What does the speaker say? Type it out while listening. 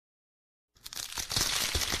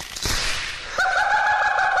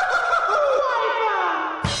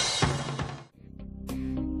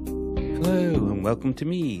welcome to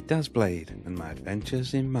me, Dazblade, and my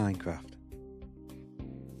adventures in Minecraft.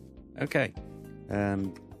 Okay,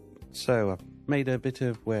 so I've made a bit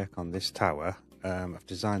of work on this tower. I've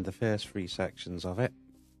designed the first 3 sections of it,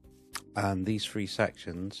 and these 3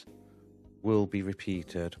 sections will be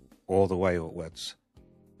repeated all the way upwards.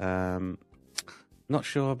 Not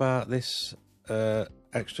sure about this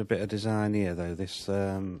extra bit of design here though. This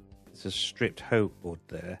it's a stripped oak wood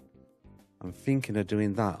there. I'm thinking of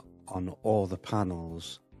doing that on all the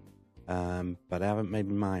panels, but I haven't made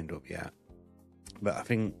my mind up yet. But I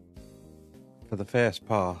think for the first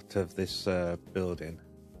part of this building,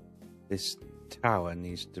 this tower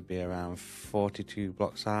needs to be around 42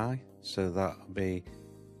 blocks high. So that'll be,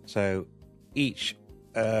 so each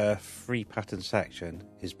 3 pattern section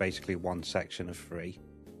is basically 1 section of 3,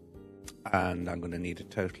 and I'm going to need a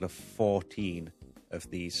total of 14 of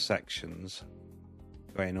these sections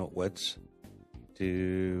going upwards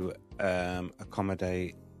to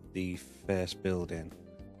accommodate the first building.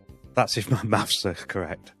 That's if my maths are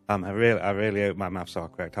correct. I really hope my maths are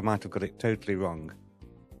correct. I might have got it totally wrong.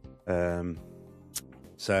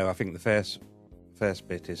 So I think the first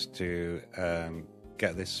bit is to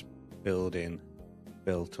get this building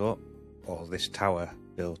built up, or this tower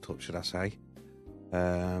built up, should I say.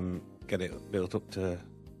 Get it built up to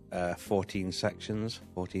 14 sections.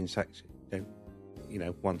 14 sections. You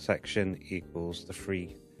know, 1 section equals the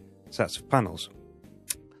 3 sets of panels.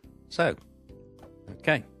 So,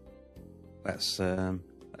 okay, let's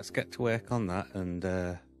get to work on that, and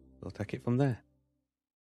we'll take it from there.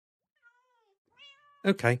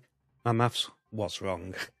 Okay, my maths was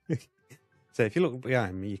wrong. So if you look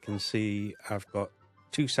behind me, you can see I've got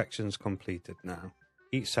 2 sections completed now.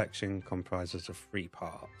 Each section comprises of 3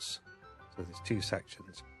 parts. So there's 2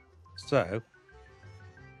 sections. So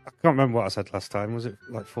I can't remember what I said last time. Was it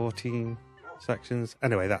like 14 sections?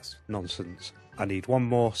 Anyway, that's nonsense. I need 1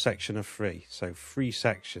 more section of 3. So 3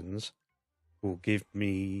 sections will give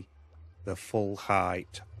me the full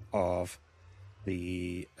height of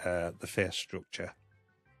the first structure.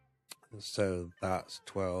 So that's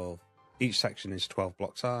 12. Each section is 12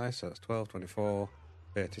 blocks high. So that's 12, 24,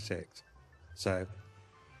 36. So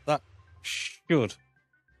that should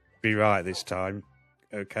be right this time.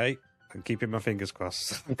 Okay. I'm keeping my fingers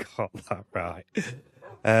crossed I got that right.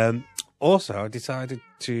 Also, I decided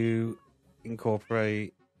to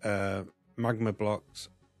incorporate magma blocks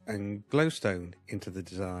and glowstone into the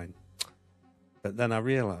design. But then I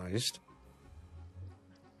realised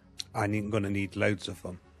I'm going to need loads of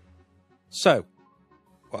them. So,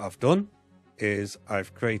 what I've done is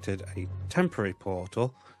I've created a temporary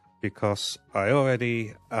portal, because I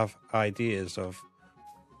already have ideas of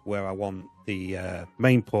where I want the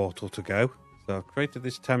main portal to go. So I've created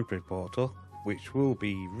this temporary portal, which will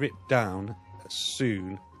be ripped down as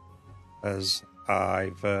soon as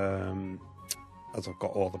I've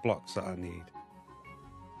got all the blocks that I need.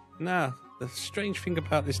 Now, the strange thing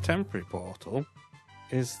about this temporary portal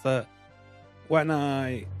is that when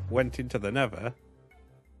I went into the Nether,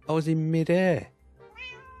 I was in mid-air.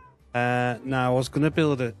 Now I was going to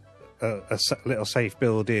build a little safe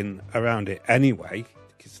building around it anyway,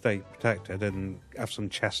 to stay protected and have some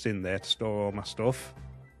chests in there to store all my stuff.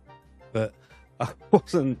 But I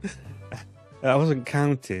wasn't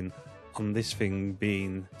counting on this thing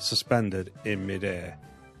being suspended in mid-air.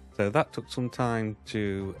 So that took some time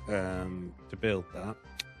to build that.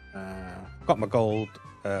 Got my gold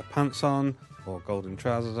pants on, or golden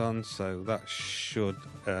trousers on, so that should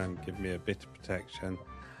give me a bit of protection.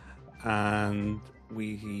 And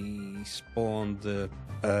we spawned the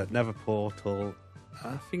Nether portal.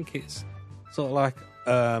 I think it's sort of like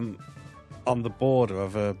on the border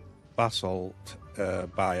of a basalt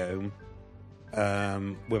biome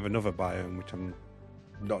with another biome, which I'm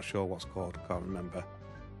not sure what's called. I can't remember.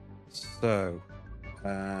 So,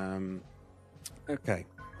 okay.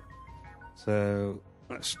 So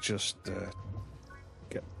let's just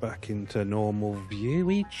get back into normal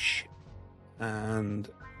viewage, and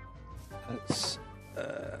let's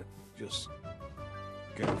just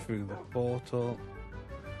go through the portal,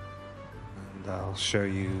 and I'll show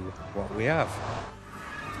you what we have.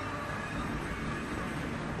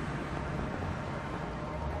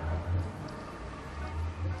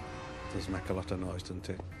 It does make a lot of noise, doesn't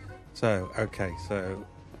it? So, okay, so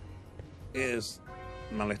here's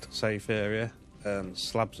my little safe area.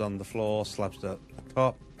 Slabs on the floor, slabs at the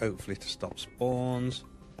top, hopefully to stop spawns.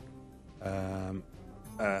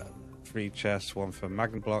 3 chests, 1 for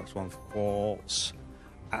magma blocks, 1 for quartz,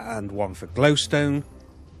 and 1 for glowstone,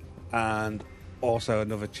 and also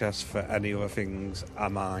another chest for any other things I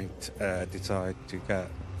might decide to get.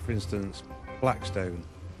 For instance, blackstone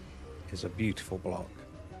is a beautiful block.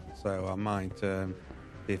 So I might see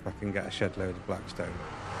if I can get a shed load of blackstone.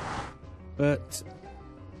 But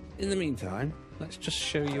in the meantime, let's just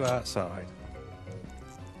show you outside.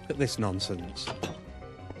 Look at this nonsense.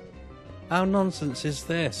 How nonsense is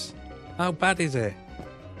this? How bad is it?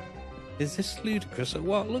 Is this ludicrous or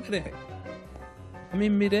what? Look at it. I'm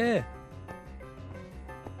in midair.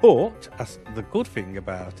 But the good thing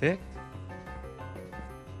about it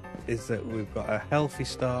is that we've got a healthy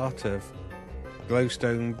start of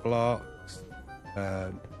glowstone blocks,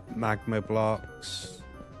 magma blocks.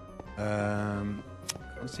 Can't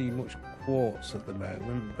see much quartz at the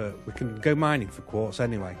moment, but we can go mining for quartz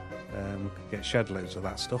anyway. We could get shed loads of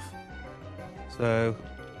that stuff. So,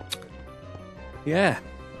 yeah,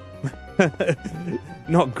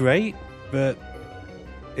 not great, but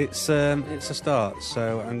it's a start.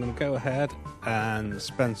 So I'm going to go ahead and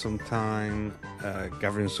spend some time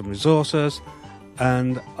gathering some resources,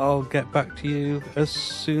 and I'll get back to you as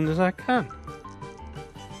soon as I can.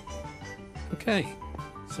 Okay,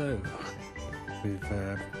 so we've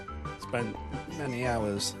spent many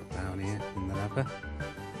hours down here in the Nether,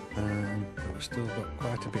 but we've still got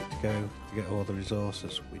quite a bit to go to get all the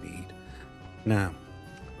resources we need. Now,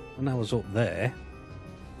 when I was up there,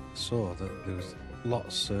 I saw that there was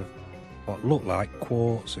lots of what looked like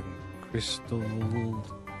quartz and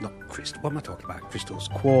what am I talking about? Crystals,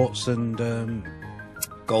 quartz and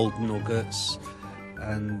gold nuggets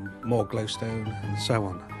and more glowstone and so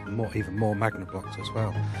on, and even more magma blocks as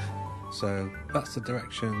well. So that's the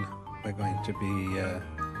direction we're going to be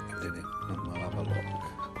heading in, and we'll have a look.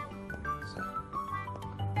 So,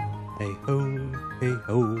 hey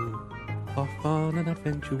ho, off on an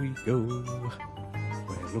adventure we go.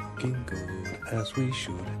 We're looking good as we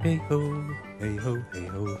should. Hey ho, hey ho, hey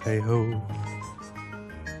ho, hey ho.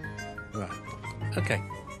 Right, okay.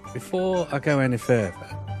 Before I go any further,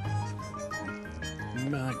 you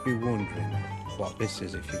might be wondering what this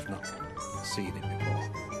is if you've not seen it before.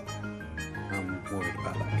 I'm worried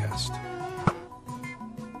about that cast.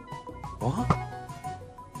 What?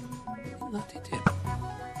 That did it.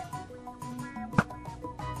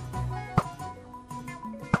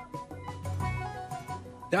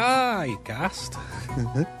 Die, cast!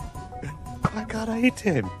 I gotta hit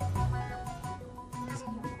him!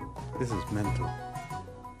 This is mental.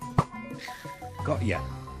 Got ya.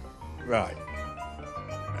 Right.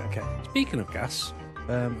 Okay. Speaking of gas,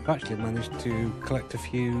 I've actually managed to collect a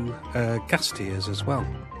few gas tiers as well.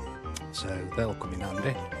 So they'll come in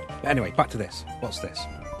handy. But anyway, back to this. What's this?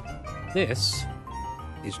 This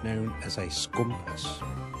is known as a scumpus.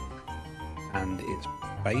 And it's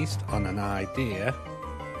based on an idea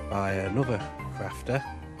by another crafter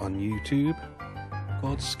on YouTube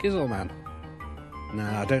called Skizzleman.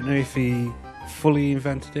 Now, I don't know if he fully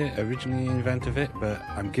originally invented it, but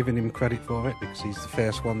I'm giving him credit for it because he's the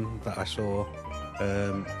first one that I saw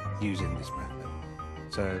using this method.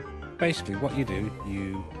 So basically what you do,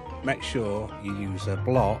 you make sure you use a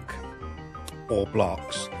block or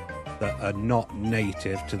blocks that are not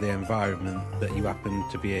native to the environment that you happen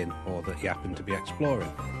to be in or that you happen to be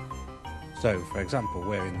exploring. So for example,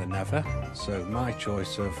 we're in the Nether, so my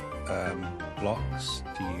choice of blocks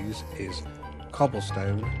to use is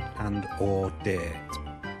cobblestone and or dirt,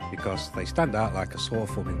 because they stand out like a sore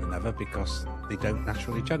thumb in the Nether because they don't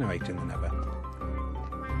naturally generate in the Nether.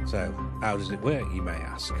 So how does it work, you may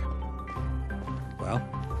ask? Well,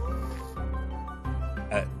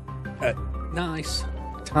 at nice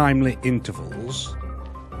timely intervals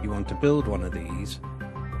you want to build one of these,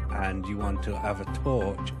 and you want to have a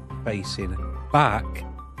torch facing back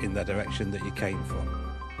in the direction that you came from,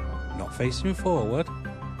 not facing forward,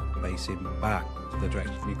 facing back to the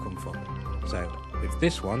direction you come from. So with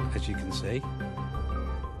this one, as you can see,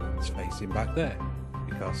 it's facing back there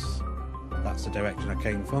because that's the direction I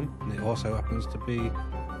came from, and it also happens to be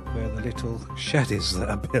where the little shed is that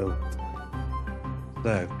I built.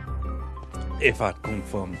 So if I'd come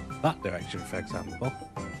from that direction, for example,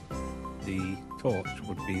 the torch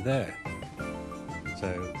would be there.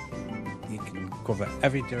 So you can cover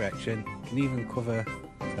every direction. You can even cover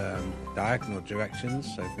diagonal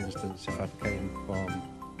directions. So for instance, if I came from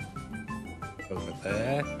over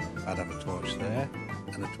there, I'd have a torch there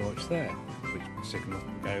and a torch there, which would signal to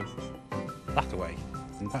go that way,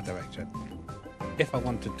 in that direction. If I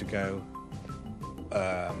wanted to go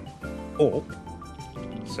up,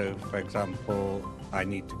 so for example, I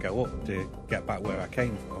need to go up to get back where I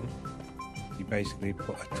came from, you basically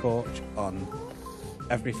put a torch on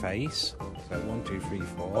every face, so 1, 2, 3,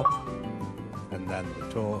 4, and then the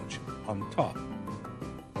torch on top,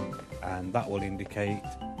 and that will indicate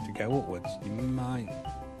to go upwards. You might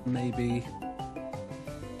maybe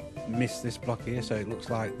missed this block here, so it looks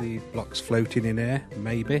like the block's floating in air,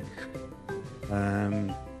 maybe.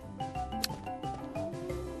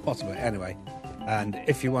 Possibly, anyway. And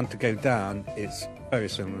if you want to go down, it's very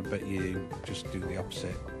similar, but you just do the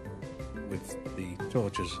opposite with the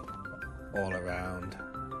torches all around,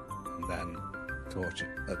 and then torch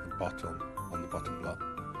at the bottom, on the bottom block.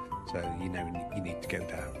 So you know you need to go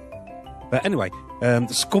down. But anyway, the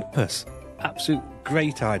Scumpus, absolute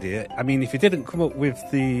great idea. I mean, if he didn't come up with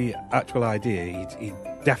the actual idea, he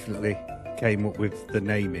definitely came up with the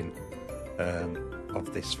naming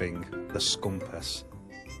of this thing, the Scumpus.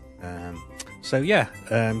 So yeah,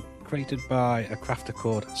 created by a crafter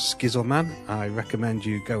called Skizzleman. I recommend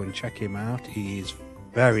you go and check him out. He is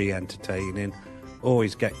very entertaining.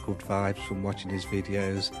 Always get good vibes from watching his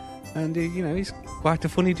videos, and you know, he's quite a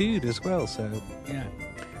funny dude as well. So yeah.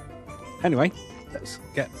 Anyway, let's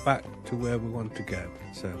get back to where we want to go.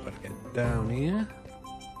 So I've got to get down here.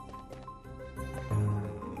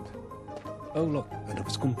 And, oh look,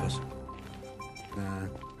 another Scumpus.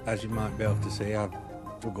 As you might be able to see, I've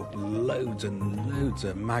dug up loads and loads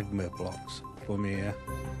of magma blocks from here,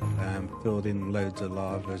 filled in loads of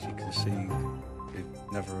lava, as you can see, with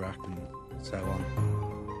netherrack and so on.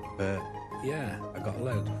 But yeah, I got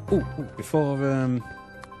loads. Oh, before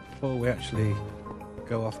we actually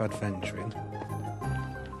go off adventuring,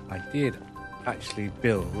 I did actually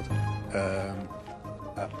build a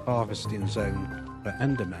harvesting zone for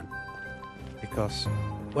Endermen, because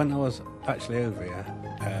when I was actually over here,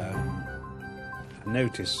 I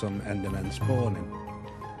noticed some Endermen spawning.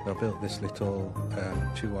 So I built this little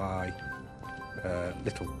 2i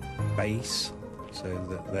little base, so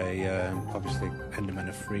that they obviously Endermen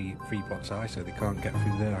are free box eye, so they can't get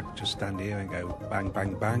through there. I can just stand here and go bang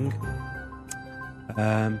bang bang.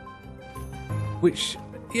 Which,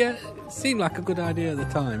 yeah, seemed like a good idea at the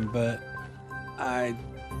time, but I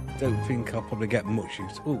don't think I'll probably get much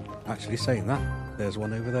use. Oh, actually saying that, there's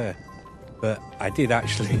one over there. But I did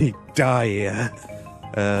actually die here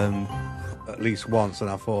at least once, and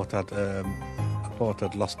I thought I'd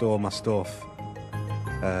lost all my stuff.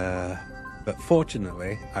 But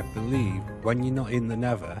fortunately, I believe when you're not in the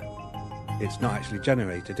Nether, it's not actually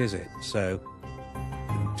generated, is it? So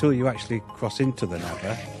until you actually cross into the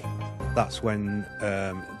Nether, that's when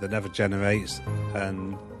the Nether generates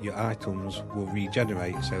and your items will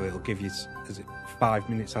regenerate. So it'll give you, is it 5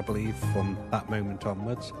 minutes, I believe, from that moment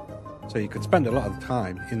onwards. So you could spend a lot of the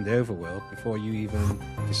time in the overworld before you even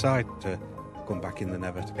decide to come back in the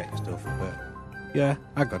Nether to get your stuff. But yeah,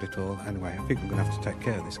 I got it all. Anyway, I think we're going to have to take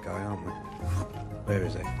care of this guy, aren't we? Where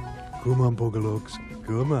is he? Come on, Buggerlugs.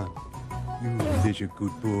 Come on. You're a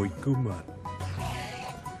good boy. Come on.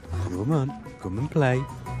 Come on. Come and play.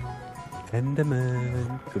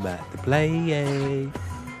 Enderman. Come out to play, eh?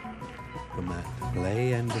 Come out to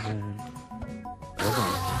play, Enderman. Come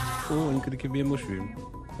on. Oh, you're going to give me a mushroom,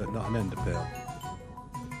 but not an ender pearl.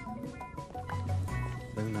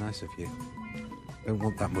 So nice of you. Don't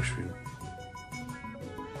want that mushroom.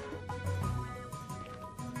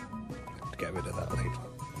 Have to get rid of that later.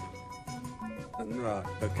 Right,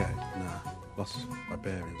 okay, nah. Lost my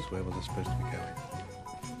bearings. Where was I supposed to be going?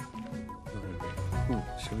 Ooh,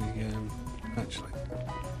 shall we, actually,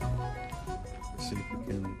 let's see if we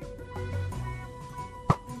can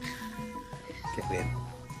get in.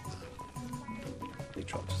 He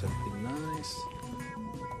dropped something nice.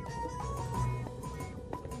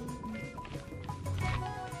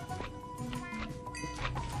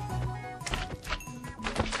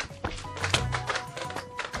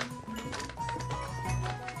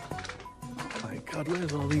 Oh my God,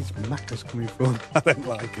 where's all these macros coming from? I don't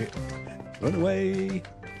like it. Run away!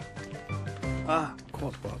 Ah,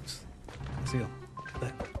 quartz box. Seal.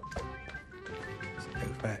 There. Let's go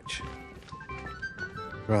fetch.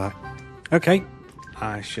 Right. Okay.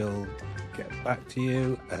 I shall get back to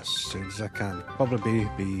you as soon as I can. Probably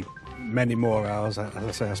be many more hours. As I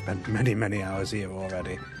say, I spent many hours here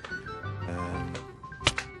already.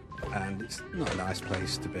 And it's not a nice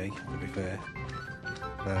place to be fair.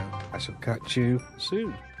 So I shall catch you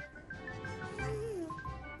soon.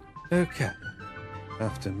 Okay.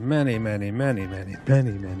 After many hours,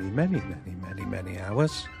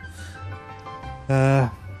 I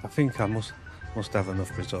think I must have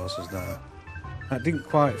enough resources now. I didn't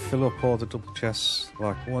quite fill up all the double chests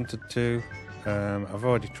like I wanted to. I've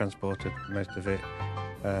already transported most of it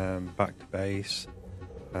back to base.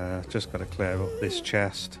 Just got to clear up this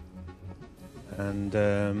chest, and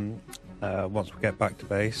once we get back to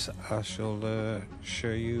base, I shall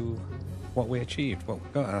show you what we achieved, what we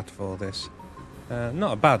got out of all this.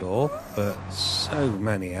 Not a bad haul, but so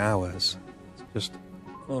many hours. It's just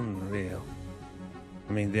unreal.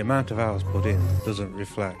 I mean, the amount of hours put in doesn't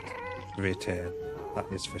reflect the return,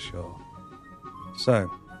 that is for sure.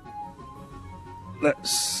 So,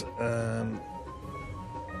 let's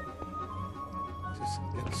just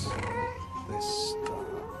get this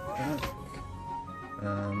back.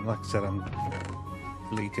 Like I said, I'm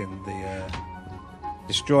deleting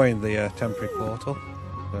destroying the temporary portal,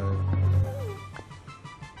 so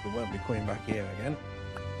we won't be coming back here again.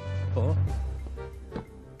 But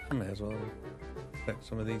I may as well collect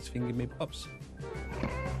some of these thingy pops.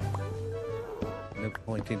 No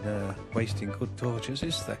point in wasting good torches,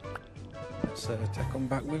 is there? Let's take them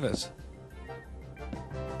back with us.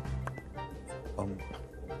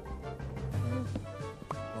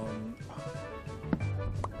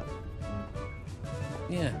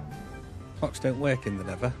 Yeah, clocks don't work in the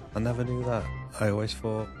Nether. I never knew that. I always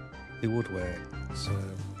thought they would work. So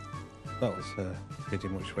that was pretty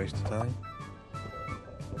much a waste of time.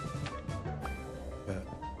 But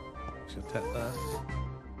we shall take that,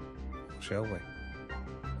 shall we?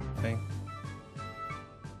 Okay.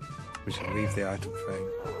 We shall leave the item frame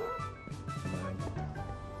behind.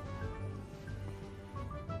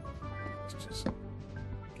 Let's just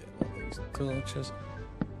get all these torches.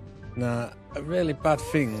 Now, a really bad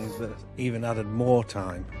thing that even added more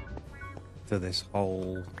time to this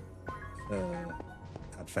whole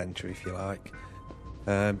adventure, if you like,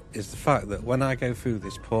 is the fact that when I go through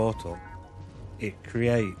this portal, it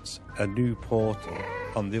creates a new portal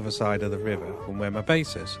on the other side of the river from where my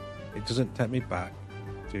base is. It doesn't take me back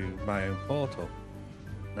to my own portal.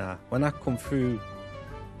 Now, when I come through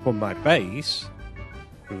from my base,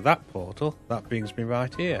 through that portal, that brings me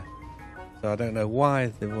right here. So I don't know why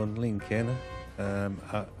they run link in.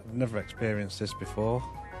 I've never experienced this before.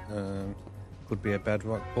 Could be a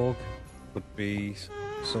Bedrock bug, could be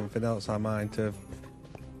something else I might have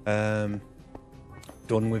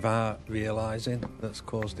done without realising that's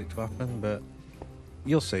caused it to happen, but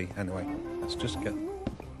you'll see. Anyway, let's just get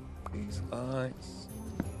these lights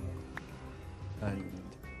and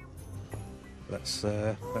let's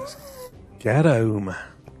get home.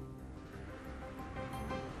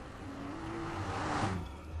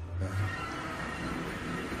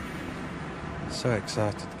 So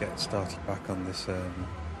excited to get started back on this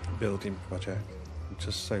building project. I'm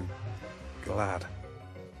just so glad.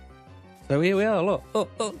 So here we are, look.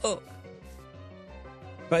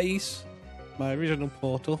 Base, my original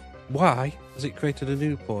portal. Why has it created a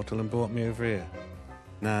new portal and brought me over here?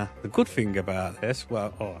 Now, the good thing about this,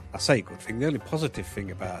 I say good thing, the only positive thing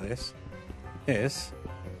about this is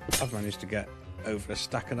I've managed to get over a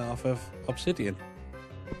stack and a half of obsidian.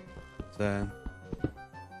 So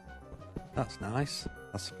that's nice,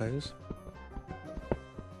 I suppose.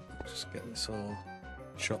 Just get this all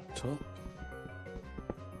chopped up,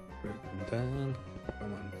 broken down.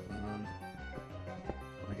 Come on.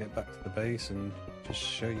 I get back to the base and just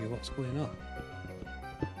show you what's going on.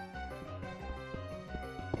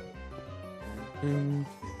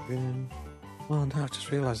 Oh no, I just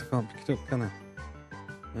realised I can't pick it up, can I?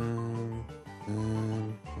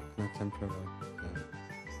 What can I temporarily?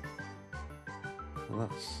 Well,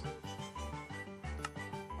 that's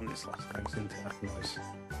on this last house, isn't it? I can always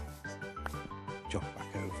jump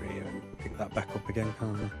back over here and pick that back up again,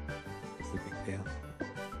 can't I? No big deal.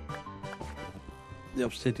 The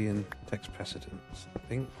obsidian takes precedence, I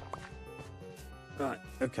think. Right,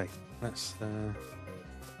 okay, let's go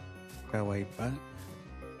our way back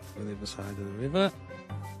to the other side of the river.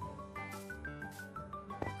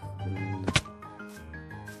 And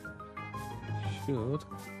should be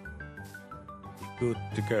good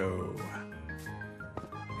to go.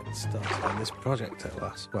 Get started on this project at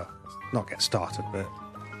last. Well, not get started, but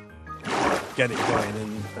get it going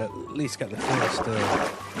and at least get the first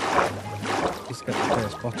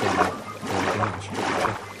bottom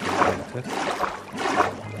structure created.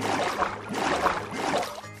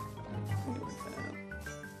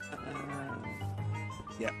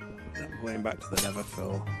 Yeah, I'm going back to the Nether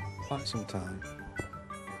for quite some time.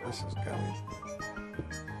 This is going.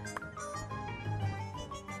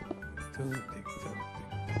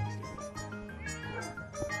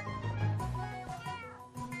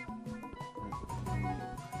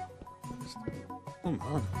 Come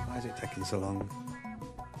on, why is it taking so long?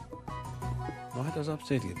 Why does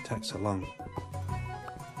obsidian take so long?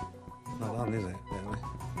 Not long, is it, really?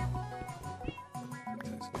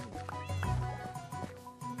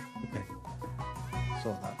 Okay,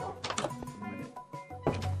 sort that out in a minute.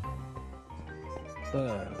 So,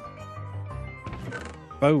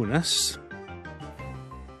 bonus,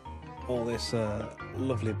 all this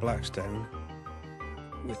lovely blackstone,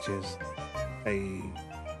 which is a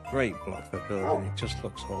great block for building. It just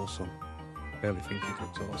looks awesome. really think it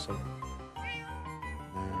looks awesome.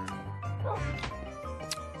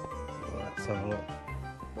 Let's have a look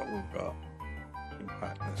what we've got. In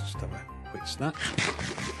fact, let's just have a quick snap.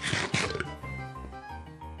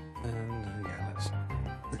 And yeah,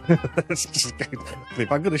 let's just go.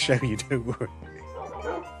 If I'm going to show you, don't worry.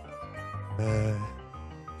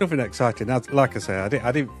 Nothing exciting. Like I say, I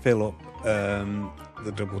didn't fill up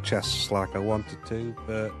the double chests like I wanted to,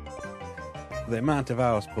 but the amount of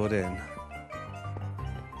hours put in,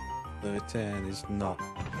 the return is not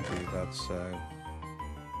too bad. So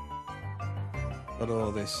got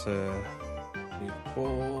all this new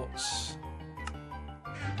quartz,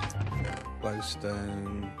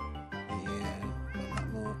 glowstone, yeah, not that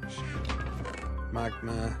much.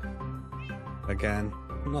 Magma, again,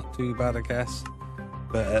 not too bad, I guess.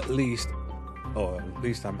 But at least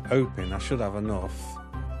I'm hoping I should have enough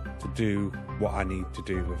to do what I need to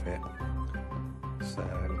do with it. So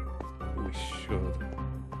we should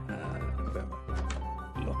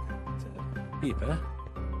look at here.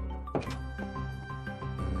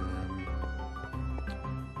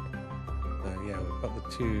 So yeah, we've got the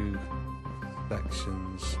two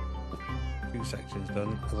sections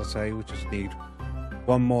done. As I say, we just need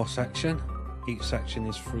one more section. Each section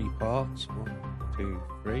is 3 parts. 1, 2,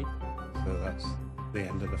 3. So that's the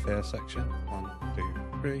end of the first section. 1, 2,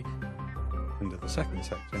 3. End of the second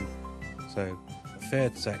section. So the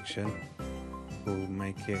third section will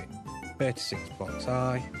make it 36 blocks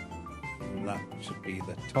high. And that should be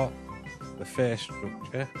the top, the first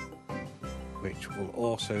structure, which will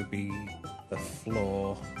also be the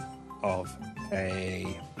floor of a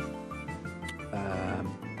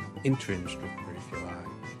interim structure, if you like.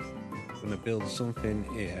 I'm going to build something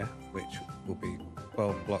here which will be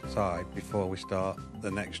 12 blocks high before we start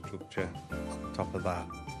the next structure on top of that.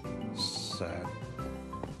 So,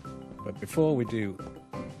 but before we do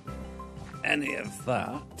any of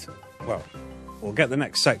that, well, we'll get the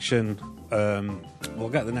next section. We'll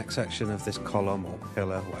get the next section of this column or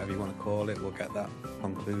pillar, whatever you want to call it. We'll get that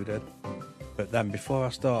concluded. But then, before I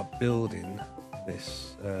start building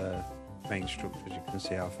this main structure, as you can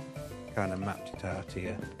see, I've kind of mapped it out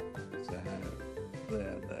here. So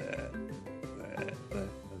there.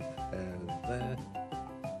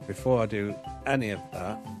 Before I do any of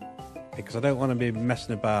that, because I don't want to be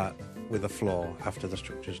messing about with the floor after the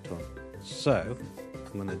structure's done. So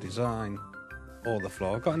I'm going to design all the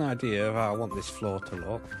floor. I've got an idea of how I want this floor to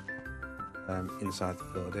look inside the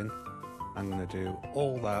building. I'm going to do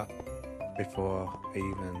all that before I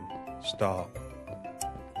even start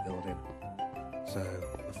building. So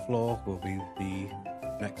the floor will be the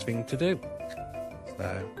next thing to do.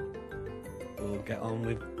 So we'll get on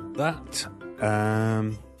with that.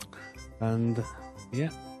 And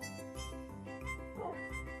yeah.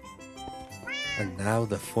 And now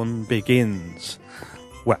the fun begins.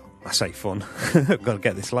 Well, I say fun. I've got to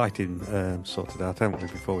get this lighting sorted out, haven't we,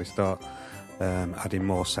 before we start adding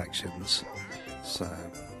more sections. So,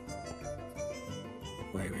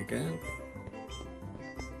 away we go.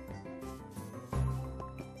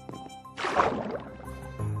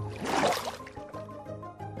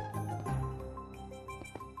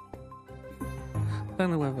 I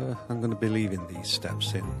don't know whether I'm going to be leaving these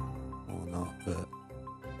steps in or not, but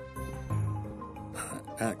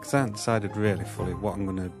because I haven't decided really fully what I'm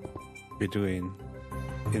going to be doing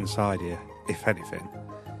inside here, if anything.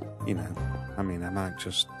 You know, I mean, I might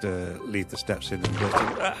just leave the steps in and build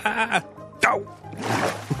it. Oh!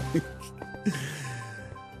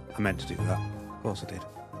 I meant to do that. Of course I did.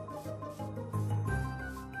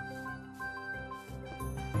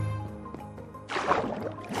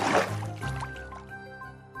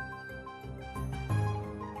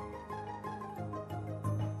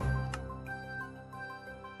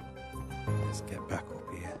 Let's get back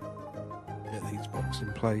up here. Get these blocks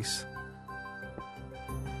in place.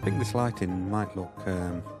 I think this lighting might look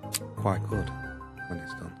quite good when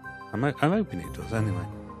it's done. I'm hoping it does anyway.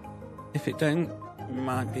 If it don't, we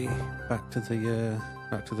might be back to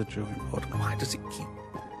the drawing board. Why does it keep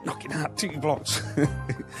knocking out 2 blocks?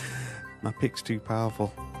 My pick's too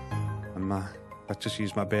powerful, and I just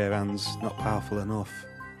use my bare hands. Not powerful enough.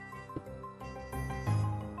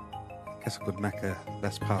 Guess I could make a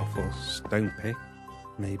less powerful stone pick,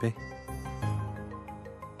 maybe.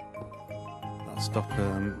 That'll stop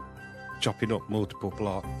chopping up multiple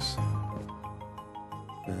blocks.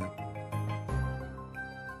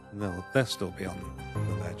 They'll still be on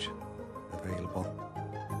the ledge, available.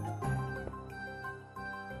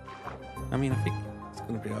 I mean, I think it's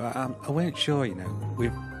going to be. I weren't sure, you know,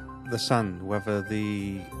 with the sand, whether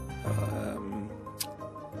the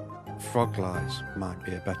frog lights might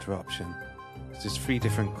be a better option There's 3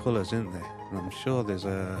 different colours, isn't there? And I'm sure there's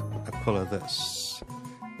a colour that's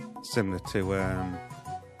similar to a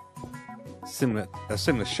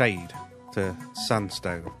similar shade to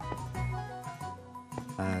sandstone,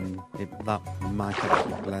 and that might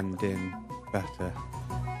actually blend in better.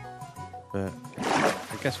 But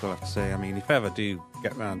I guess we'll have to say, I mean, if I ever do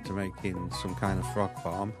get round to making some kind of frog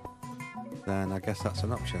farm, then I guess that's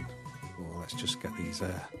an option. Well, let's just get these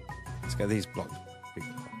blocks picked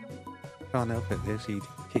up. Can't help it, this he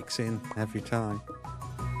kicks in every time,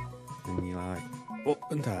 and you're like, up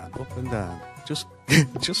and down. Just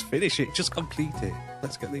finish it, just complete it.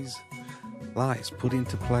 Let's get these lights put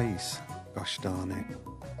into place. Gosh darn it.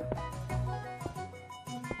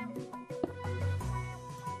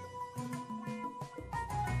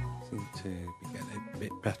 Seem to be getting a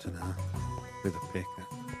bit better now with a pick.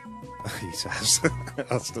 He says.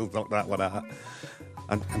 I'll still knock that one out.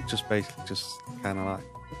 I'm just basically just kind of like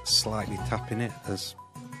slightly tapping it, as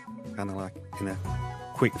kind of like in a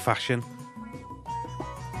quick fashion,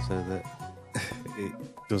 so that it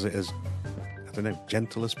does it as, I don't know,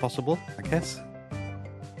 gentle as possible, I guess. I've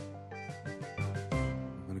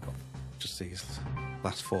only got just these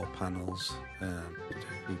last 4 panels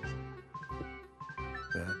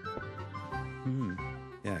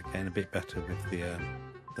yeah, getting a bit better with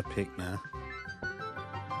the pick now.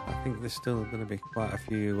 I think there's still going to be quite a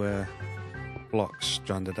few blocks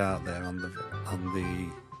stranded out there on the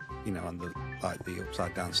like the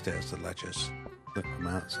upside down stairs, the ledges that come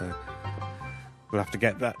out. So we'll have to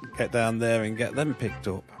get down there and get them picked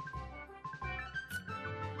up.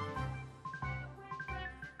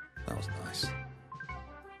 That was nice.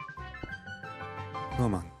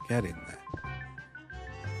 Come on, get in there.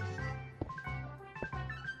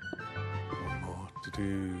 One more to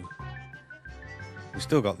do. We've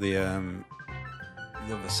still got the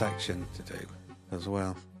other section to do as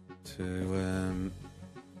well. To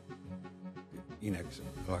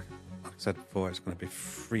like I said before, it's going to be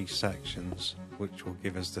 3 sections, which will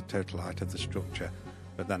give us the total height of the structure.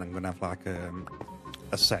 But then I'm going to have like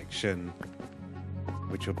a section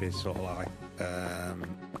which will be sort of like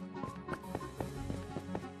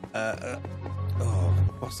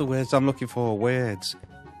what's the words I'm looking for? Words.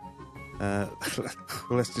 Well,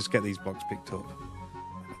 let's just get these blocks picked up.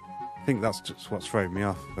 I think that's just what's throwing me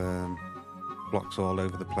off. Blocks all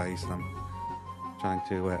over the place, and I'm trying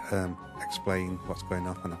to explain what's going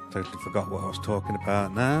on, and I've totally forgot what I was talking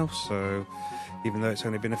about now. So, even though it's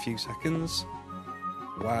only been a few seconds,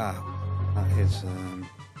 wow,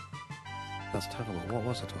 that's terrible. What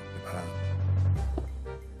was I talking about?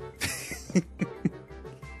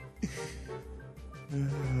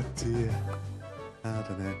 Oh dear, I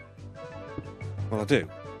don't know. Well, I do know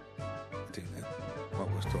what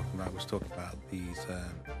I was talking about. I was talking about these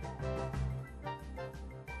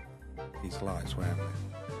lights, weren't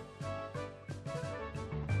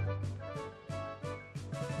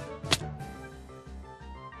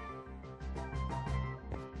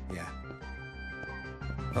we? Yeah.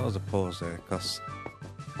 That was a pause there, because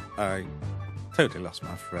I totally lost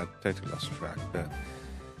my thread, totally lost track, but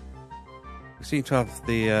we seem to have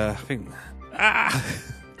the, I think...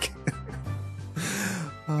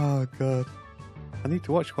 Oh, God. I need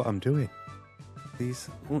to watch what I'm doing. These,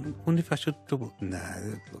 wonder if I should double... Nah,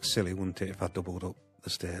 it looks silly, wouldn't it, if I doubled up the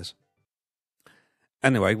stairs.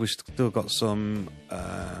 Anyway, we've still got some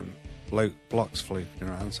blocks floating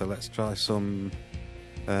around, so let's try some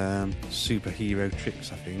superhero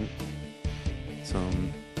tricks, I think.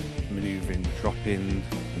 Some manoeuvring, dropping,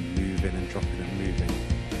 and moving, and dropping and moving,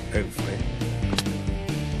 hopefully.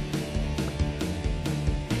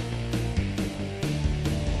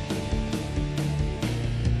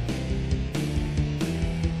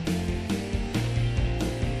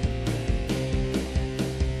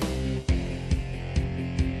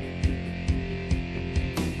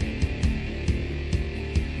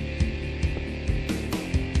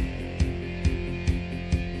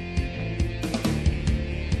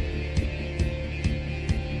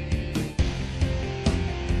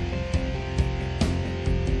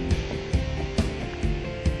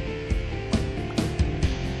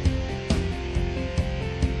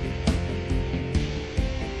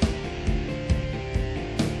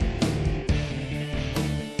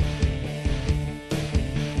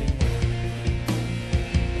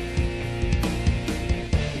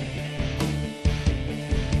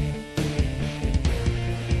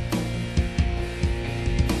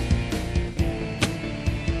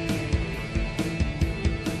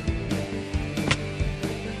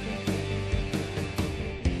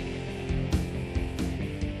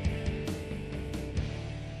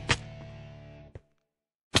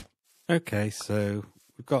 Okay, so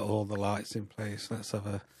we've got all the lights in place. Let's have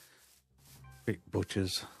a quick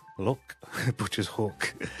butcher's look. Butcher's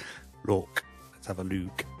hook. Look. Let's have a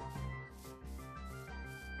look.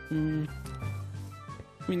 I mean,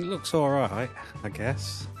 it looks alright, I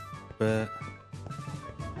guess. But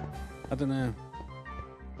I don't know.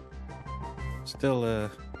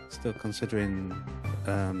 Still considering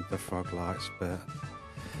the frog lights, but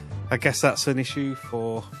I guess that's an issue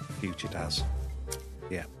for future Daz.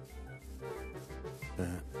 Yeah.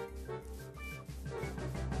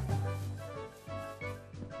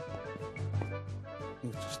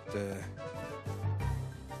 We'll just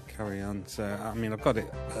carry on. So, I mean, I've got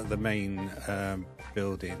it at the main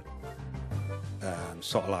building,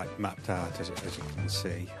 sort of like mapped out as you can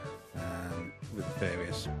see, with the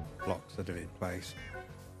various blocks that are in place.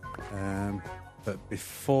 But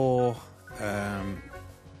before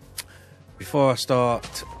I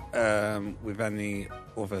start with any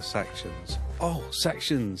other sections,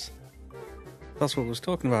 sections. That's what I was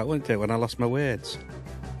talking about, wasn't it? When I lost my words.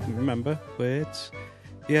 Remember words?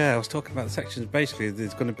 Yeah, I was talking about the sections. Basically,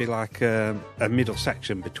 there's going to be like a middle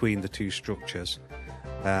section between the two structures.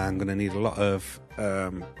 I'm going to need a lot of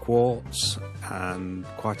quartz and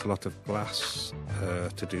quite a lot of glass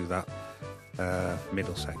to do that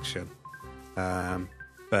middle section.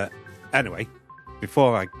 But anyway,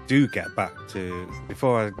 before I get back to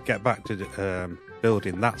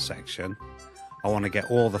building that section, I want to get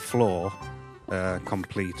all the floor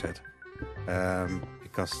completed,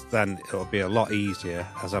 because then it'll be a lot easier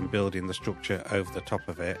as I'm building the structure over the top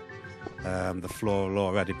of it. The floor will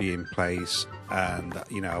already be in place, and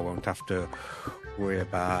I won't have to worry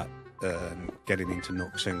about getting into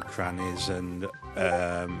nooks and crannies and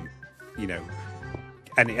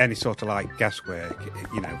any sort of like guesswork.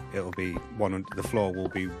 It'll be the floor will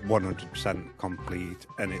be 100% complete,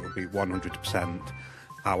 and it will be 100%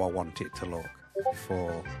 how I want it to look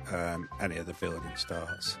before any of the building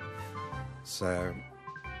starts. So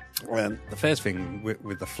the first thing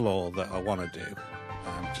with the floor that I want to do,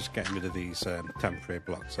 just getting rid of these temporary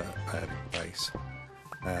blocks that I had in place.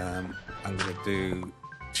 I'm going to do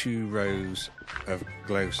 2 rows of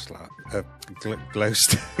glow stag.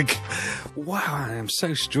 Wow, I am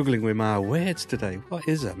so struggling with my words today. What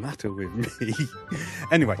is the matter with me?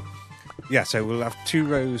 Anyway, yeah, so we'll have 2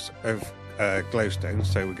 rows of glowstones,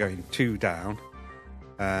 so we're going 2 down.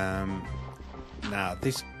 Now,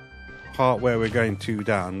 this part where we're going 2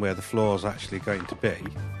 down, where the floor's actually going to be,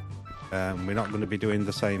 we're not going to be doing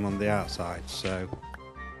the same on the outside. So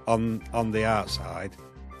on the outside,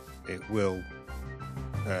 it will,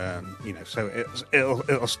 so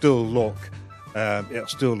it'll still look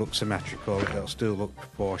symmetrical. It'll still look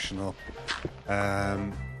proportional,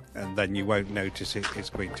 and then you won't notice it's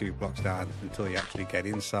going 2 blocks down until you actually get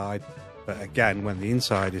inside. But again, when the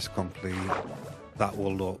inside is complete, that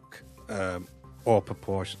will look all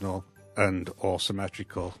proportional and all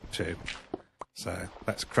symmetrical too. So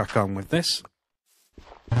let's crack on with this.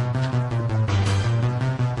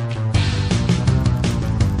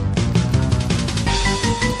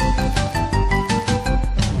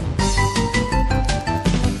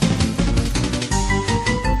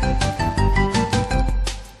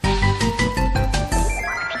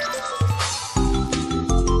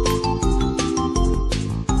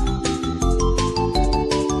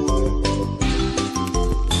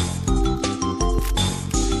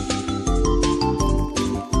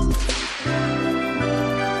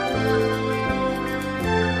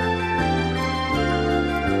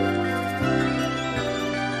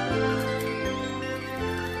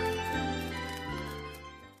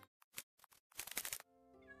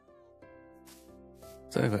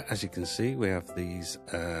 So as you can see, we have these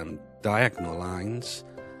diagonal lines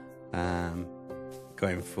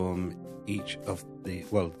going from each of the,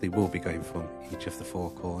 well, they will be going from each of the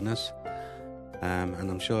 4 corners. And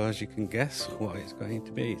I'm sure, as you can guess, what it's going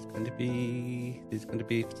to be. There's going to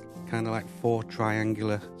be kind of like 4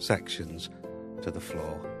 triangular sections to the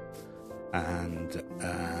floor. And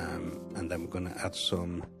then we're going to add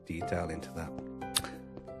some detail into that.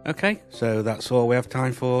 Okay, so that's all we have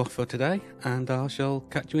time for today, and I shall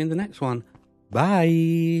catch you in the next one.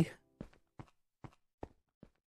 Bye!